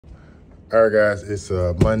All right, guys, it's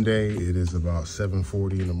Monday. It is about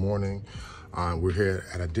 7:40 in the morning. We're here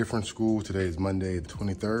at a different school. Today is Monday, the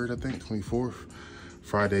 23rd, I think, 24th.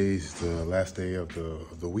 Friday's the last day of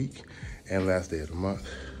the week and last day of the month.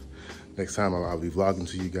 Next time I'll be vlogging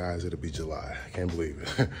to you guys, it'll be July. I can't believe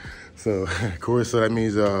it. So, of course, so that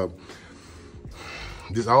means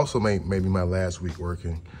this also may be my last week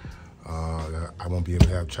working. I won't be able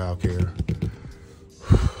to have childcare.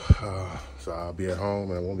 So I'll be at home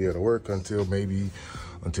and I won't be able to work until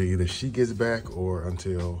either she gets back or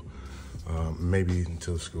until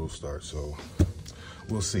school starts. So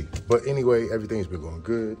we'll see. But anyway, everything's been going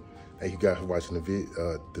good. Thank you guys for watching the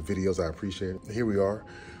videos. I appreciate it. Here we are.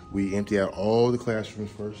 We empty out all the classrooms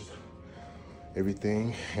first,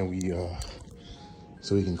 everything, and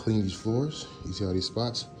so we can clean these floors. You see all these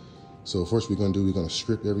spots? So first we're gonna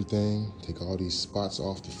strip everything, take all these spots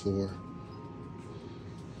off the floor,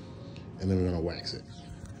 and then we're gonna wax it.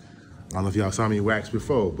 I don't know if y'all saw me wax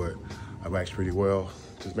before, but I waxed pretty well.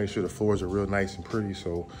 Just make sure the floors are real nice and pretty,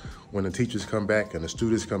 so when the teachers come back and the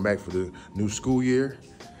students come back for the new school year,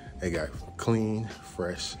 they got clean,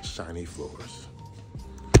 fresh, shiny floors.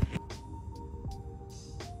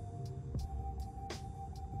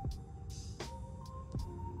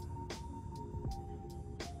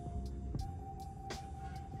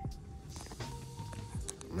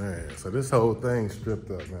 Man, so this whole thing stripped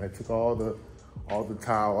up, man. I took all the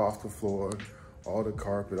tile off the floor, all the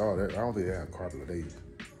carpet, all that. I don't think they have carpet, but they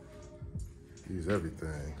use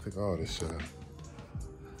everything. Took all this shit out.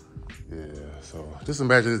 Yeah, so just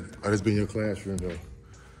imagine this being your classroom though.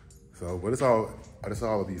 So, but it's all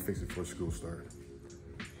will be fixed before school starts.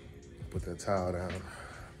 Put that tile down.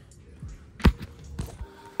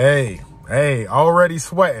 Hey, already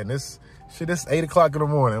sweating. It's 8 o'clock in the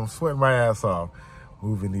morning. I'm sweating my ass off,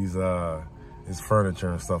 moving this furniture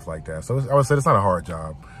and stuff like that. So I would say it's not a hard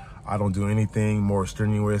job. I don't do anything more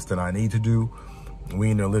strenuous than I need to do. We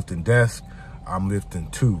in there lifting desks. I'm lifting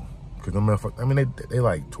 2. Cause they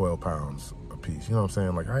like 12 pounds a piece. You know what I'm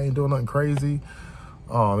saying? Like I ain't doing nothing crazy.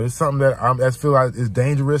 It's something that I feel like is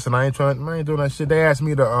dangerous, and I ain't doing that shit. They asked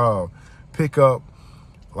me to pick up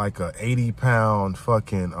like a 80-pound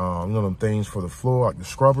fucking them things for the floor, like the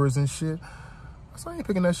scrubbers and shit. So I ain't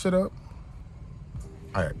picking that shit up.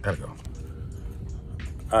 All right, gotta go.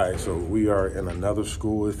 All right, so we are in another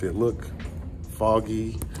school. If it look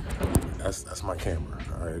foggy, that's my camera.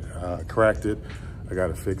 All right, I cracked it. I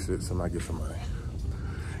gotta fix it. Somebody get some money.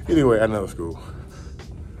 Anyway, another school.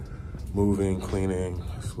 Moving, cleaning,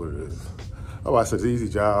 that's what it is. Oh, I said it's an easy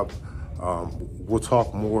job. We'll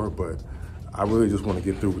talk more, but I really just want to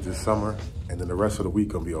get through with this summer, and then the rest of the week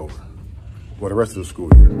gonna be over. Well, the rest of the school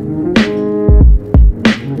year.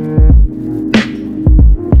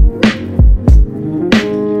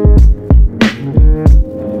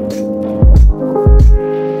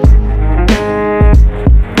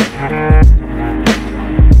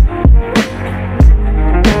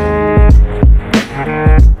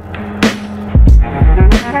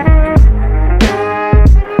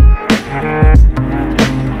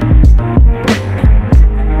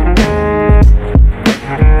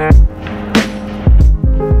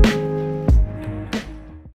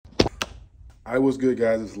 What's good,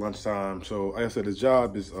 guys? It's lunchtime. So like I said, this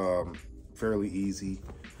job is fairly easy.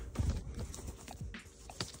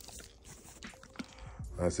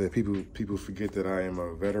 I said people forget that I am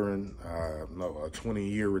a veteran, no, a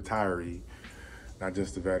 20-year retiree, not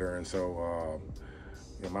just a veteran. So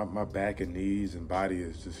my back and knees and body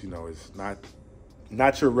is just, it's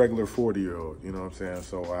not your regular 40-year-old, you know what I'm saying?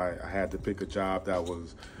 So I had to pick a job that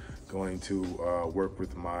was going to work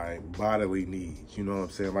with my bodily needs, you know what I'm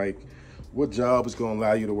saying? Like, what job is going to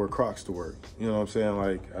allow you to wear Crocs to work? You know what I'm saying?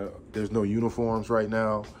 Like, there's no uniforms right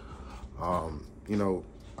now. I'm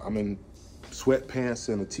in sweatpants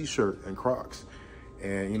and a t-shirt and Crocs.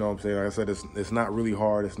 And you know what I'm saying? Like I said, it's not really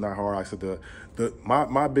hard. It's not hard. Like I said,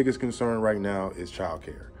 my biggest concern right now is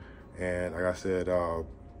childcare. And like I said,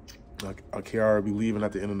 Kiara will be leaving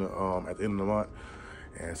at the end of the month.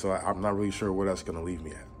 And so I'm not really sure where that's going to leave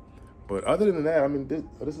me at. But other than that,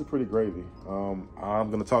 this is pretty gravy. I'm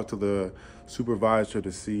gonna talk to the supervisor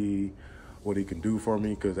to see what he can do for me.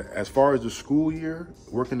 Because as far as the school year,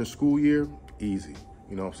 working the school year, easy.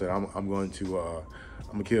 You know what I'm saying? I'm gonna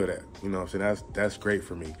kill that. You know what I'm saying? That's great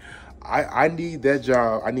for me. I need that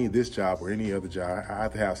job. I need this job or any other job. I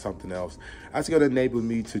have to have something else. That's gonna enable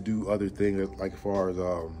me to do other things. Like as far as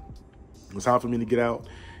it's time for me to get out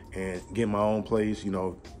and get my own place.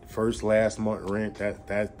 Last month rent,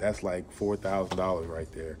 that's like $4,000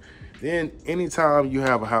 right there. Then anytime you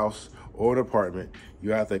have a house or an apartment,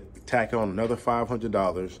 you have to tack on another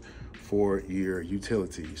 $500 for your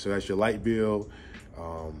utility. So that's your light bill,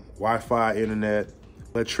 Wi-Fi, internet,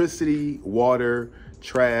 electricity, water,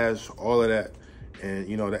 trash, all of that. And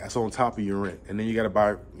you know, that's on top of your rent. And then you gotta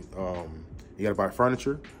buy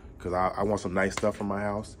furniture, because I want some nice stuff for my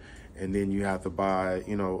house. And then you have to buy,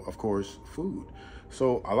 you know, of course, food.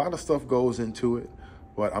 So a lot of stuff goes into it,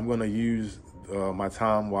 but I'm gonna use my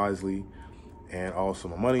time wisely and also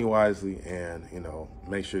my money wisely, and, you know,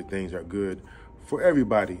 make sure things are good for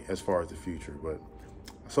everybody as far as the future. But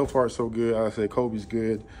so far, so good. I say Kobe's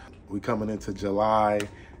good. We coming into July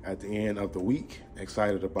at the end of the week.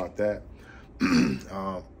 Excited about that.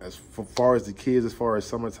 As far as the kids, as far as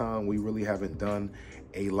summertime, we really haven't done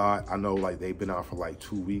a lot. I know, like, they've been out for like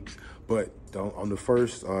 2 weeks, but on the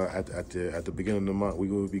first, at the beginning of the month, we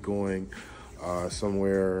will be going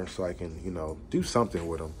somewhere so I can, you know, do something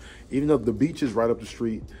with them. Even though the beach is right up the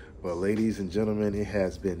street, but ladies and gentlemen, it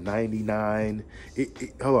has been 99.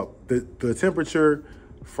 Hold up, the temperature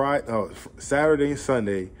Saturday and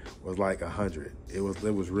Sunday was like 100. It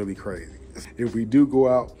was really crazy. If we do go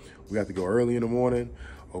out, we have to go early in the morning,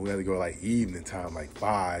 or we have to go like evening time, like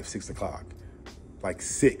 5, 6 o'clock, like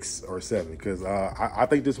 6 or 7. Because I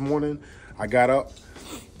think this morning I got up,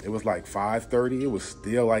 it was like 5:30. It was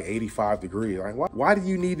still like 85 degrees. Like, why do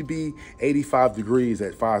you need to be 85 degrees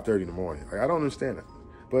at 5:30 in the morning? Like, I don't understand that.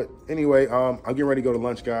 But anyway, I'm getting ready to go to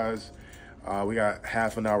lunch, guys. We got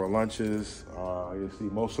half an hour lunches. You'll see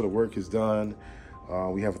most of the work is done.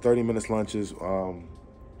 We have 30 minutes lunches.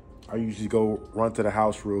 I usually go run to the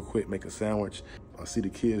house real quick, make a sandwich, see the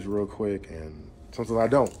kids real quick, and sometimes I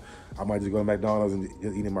don't. I might just go to McDonald's and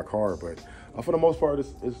eat in my car. But for the most part,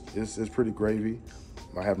 it's pretty gravy.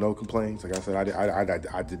 I have no complaints. Like I said,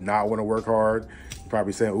 I did not want to work hard. You're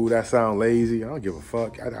probably saying, ooh, that sounds lazy. I don't give a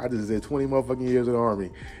fuck. I just did 20 motherfucking years in the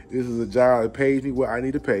Army. This is a job that pays me what I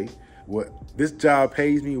need to pay. This job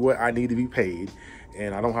pays me what I need to be paid,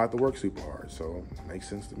 and I don't have to work super hard. So it makes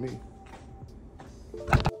sense to me.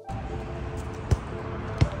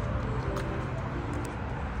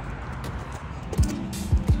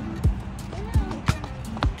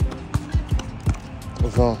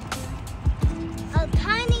 What's wrong? A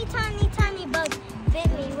tiny, tiny, tiny bug bit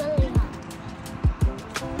me really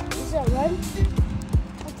hard. Is that right?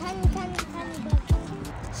 A tiny, tiny, tiny bug.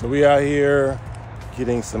 So we out here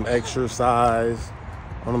getting some exercise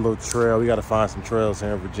on a little trail. We got to find some trails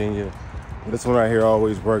here in Virginia. This one right here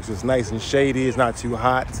always works. It's nice and shady. It's not too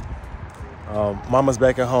hot. Mama's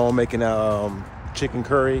back at home making chicken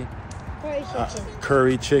curry.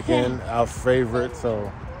 Curry chicken, our favorite.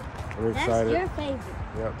 So we're excited. That's your favorite.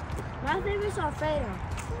 Yep. My favorite's Alfredo.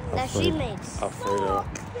 That she makes. Alfredo.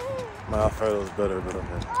 My Alfredo's better, but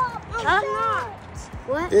okay. I'm not.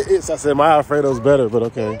 What? I said my Alfredo's better, but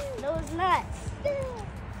okay. No, it's not.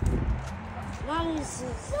 Mommy's.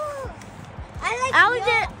 I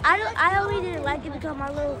only didn't like it because my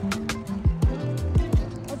little.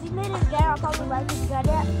 If you made it gay, I'll probably like it because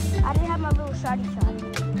I didn't have my little shotty shot.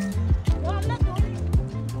 No, I'm not doing it.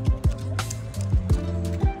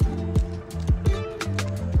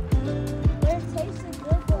 But it tasted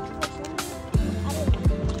good, but for some reason, I didn't like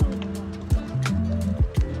it.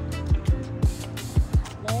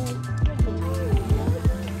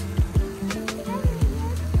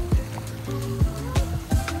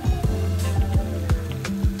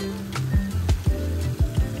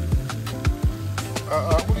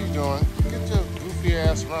 What are you doing? Get your goofy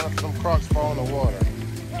ass running from them crocs fall in the water.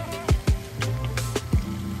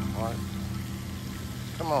 All right.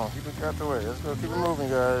 Come on, keep it out the way. Let's go. Keep it moving,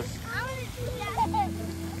 guys.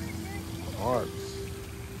 All right.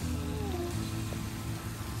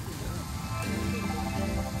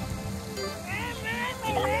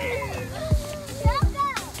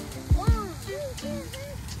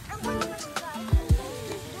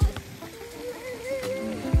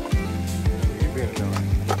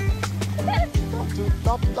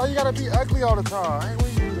 Don't you gotta be ugly all the time. I ain't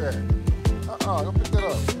gonna do that. Don't pick that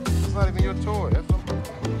up. It's not even your toy. That's what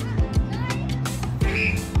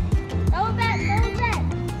Go back.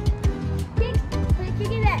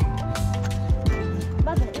 Kick it back.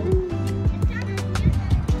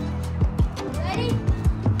 Ready?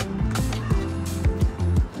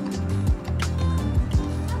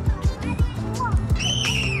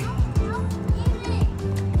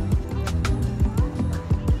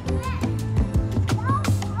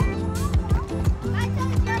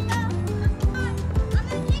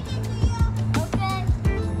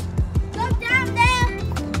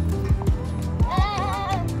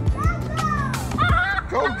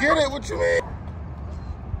 Go get it. What you mean?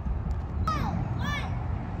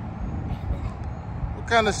 What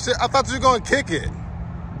kind of shit? I thought you were gonna kick it.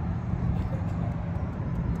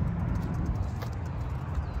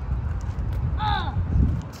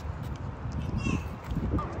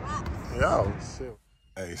 Yo, shit.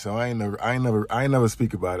 Hey, so I ain't never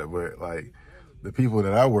speak about it, but like the people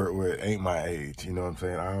that I work with ain't my age. You know what I'm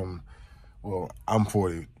saying? I'm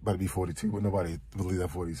 40, about to be 42, but nobody believes I'm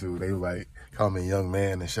 42. They were like, call me a young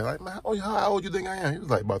man and shit. Like, man, how old you think I am? He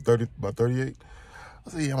was like, about 30, about 38. I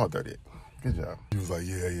said, yeah, I'm about 38. Good job. He was like,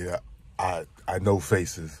 yeah, I know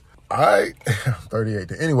faces. All right,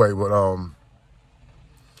 38. Anyway, but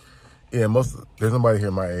yeah, there's nobody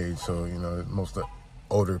here my age, so you know, most of the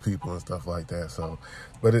older people and stuff like that. So,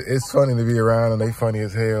 but it's funny to be around, and they funny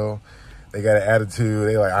as hell. They got an attitude.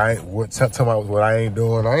 They like, tell me what I ain't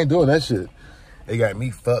doing. I ain't doing that shit. They got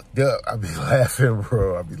me fucked up. I be laughing,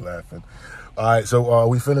 bro. I be laughing. All right, so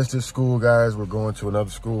we finished this school, guys. We're going to another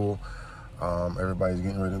school. Everybody's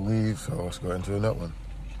getting ready to leave, so let's go into another one.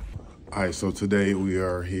 All right, so today we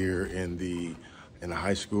are here in the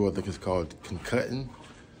high school. I think it's called Kickitan.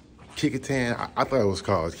 I thought it was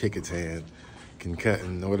called Kickitan,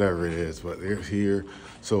 Concutton, whatever it is, but they're here.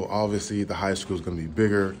 So obviously the high school is going to be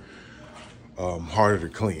bigger, harder to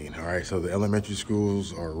clean. All right, so the elementary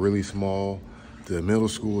schools are really small. The middle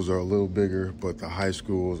schools are a little bigger, but the high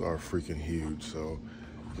schools are freaking huge. So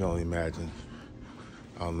you can only imagine.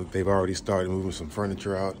 They've already started moving some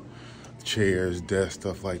furniture out, chairs, desks,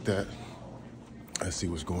 stuff like that. Let's see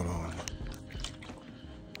what's going on.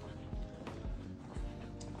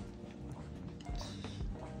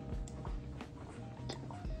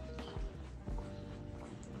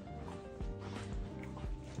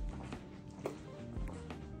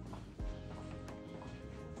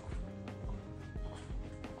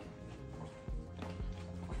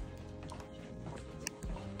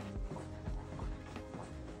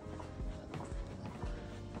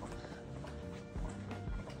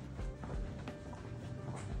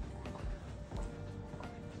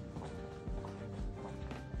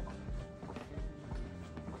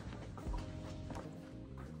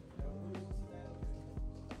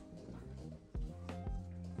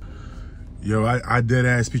 Yo, I dead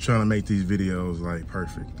ass be trying to make these videos like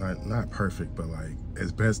perfect. Not perfect, but like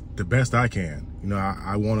the best I can. You know,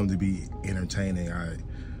 I want them to be entertaining.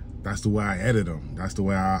 That's the way I edit them. That's the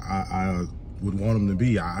way I would want them to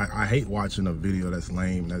be. I hate watching a video that's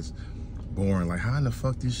lame, that's boring. Like, how in the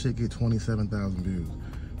fuck this shit get 27,000 views?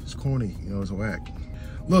 It's corny, you know, it's whack.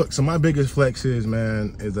 Look, so my biggest flex is,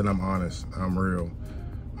 man, is that I'm honest. I'm real.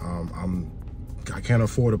 I can't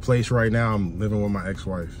afford a place right now. I'm living with my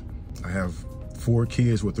ex-wife. I have 4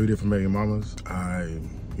 kids with 3 different baby mamas.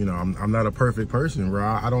 You know, I'm not a perfect person, bro.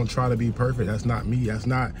 I don't try to be perfect. That's not me. That's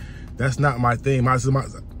not my thing.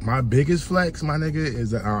 My biggest flex, my nigga, is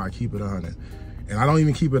that I keep it 100. And I don't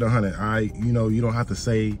even keep it 100. You know, you don't have to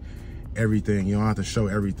say everything. You don't have to show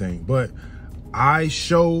everything. But I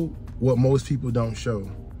show what most people don't show.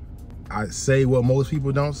 I say what most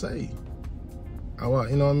people don't say. You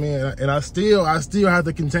know what I mean? And I still have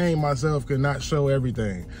to contain myself, to not show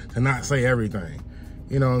everything, to not say everything.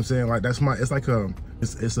 You know what I'm saying? Like, it's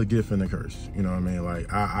a gift and a curse. You know what I mean?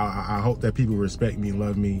 Like, I hope that people respect me,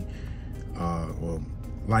 love me, well,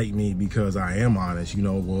 like me, because I am honest. You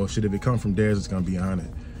know, well, shit, if it come from Des, it's gonna be 100.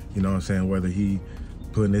 You know what I'm saying? Whether he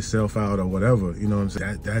putting himself out or whatever, you know what I'm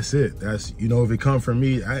saying? That's it. That's, you know, if it come from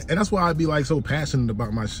me, and that's why I be like so passionate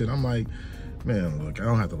about my shit. I'm like, man, look, I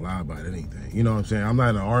don't have to lie about anything. You know what I'm saying? I'm not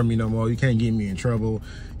in the army no more. You can't get me in trouble.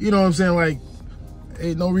 You know what I'm saying? Like,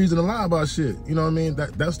 ain't no reason to lie about shit. You know what I mean?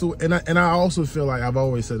 That's the, and I also feel like, I've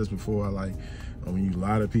always said this before, like, when you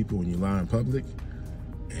lie to people, when you lie in public,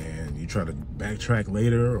 and you try to backtrack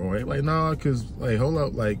later, or like, nah, cause like, hold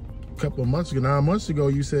up, like a couple of months ago, 9 months ago,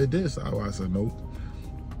 you said this. I said, nope.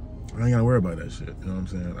 I ain't gotta worry about that shit. You know what I'm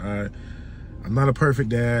saying? I'm not a perfect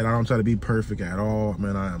dad. I don't try to be perfect at all.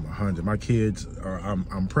 Man, I am 100. My kids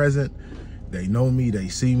I'm present. They know me, they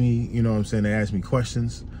see me, you know what I'm saying? They ask me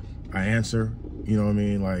questions, I answer, you know what I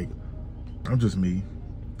mean? Like, I'm just me.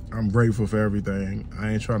 I'm grateful for everything.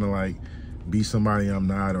 I ain't trying to like be somebody I'm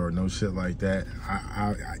not, or no shit like that.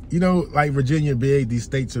 I you know, like, Virginia big, these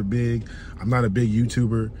states are big. I'm not a big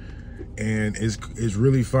YouTuber, and it's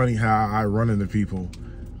really funny how I run into people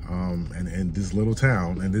and this little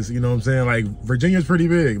town, and this, you know what I'm saying, like, Virginia's pretty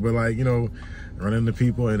big, but like, you know, running into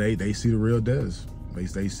people, and they see the real Des.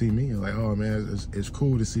 They see me, and like, oh man, it's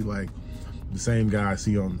cool to see like the same guy I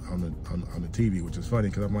see on the TV, which is funny,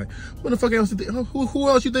 because I'm like, what the fuck else? Who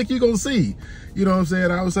else you think you gonna see? You know what I'm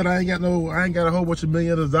saying? All of a sudden, I ain't got a whole bunch of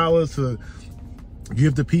millions of dollars to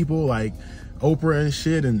give to people like Oprah and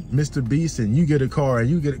shit, and Mr. Beast, and you get a car, and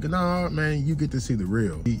you get nah, man, you get to see the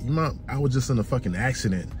real. I was just in a fucking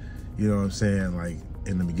accident, you know what I'm saying, like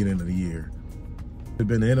in the beginning of the year. It's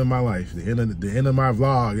been the end of my life, the end of my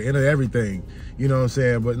vlog, the end of everything. You know what I'm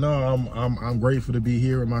saying? But no, I'm grateful to be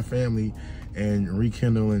here with my family and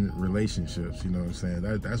rekindling relationships. You know what I'm saying?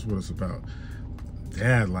 That's what it's about.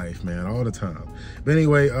 Dad life, man, all the time. But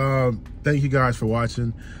anyway, thank you guys for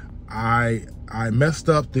watching. I messed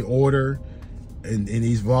up the order in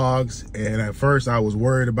these vlogs, and at first I was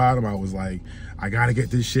worried about them. I was like, I gotta get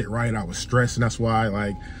this shit right. I was stressing. That's why,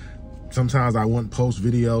 like, sometimes I wouldn't post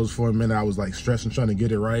videos for a minute. I was like stressing, trying to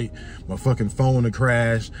get it right. My fucking phone would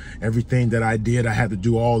crash. Everything that I did, I had to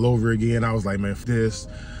do all over again. I was like, man, f this.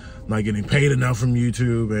 I'm not getting paid enough from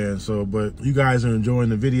YouTube. And so, but you guys are enjoying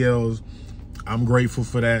the videos. I'm grateful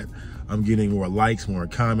for that. I'm getting more likes, more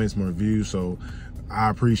comments, more views. So I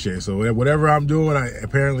appreciate it. So whatever I'm doing,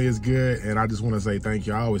 apparently is good. And I just want to say thank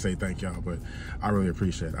you. I always say thank y'all, but I really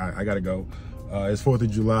appreciate it. I got to go. It's 4th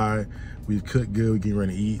of July. We've cooked good. We're getting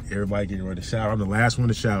ready to eat. Everybody getting ready to shower. I'm the last one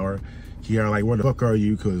to shower. Kiara like, where the fuck are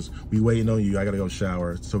you? Because we waiting on you. I got to go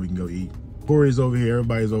shower so we can go eat. Corey's over here.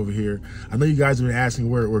 Everybody's over here. I know you guys have been asking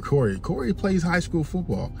where Corey. Corey plays high school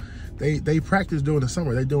football. They practice during the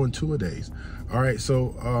summer. They're doing tour-a-days. All right,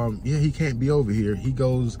 so yeah, he can't be over here. He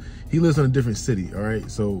lives in a different city. All right,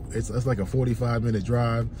 so it's like a 45-minute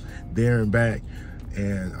drive there and back.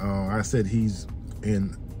 And I said he's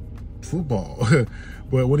in football.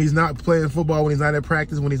 But when he's not playing football, when he's not at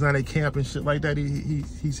practice, when he's not at camp and shit like that,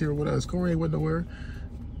 he's here with us. Corey ain't went nowhere.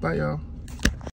 Bye, y'all.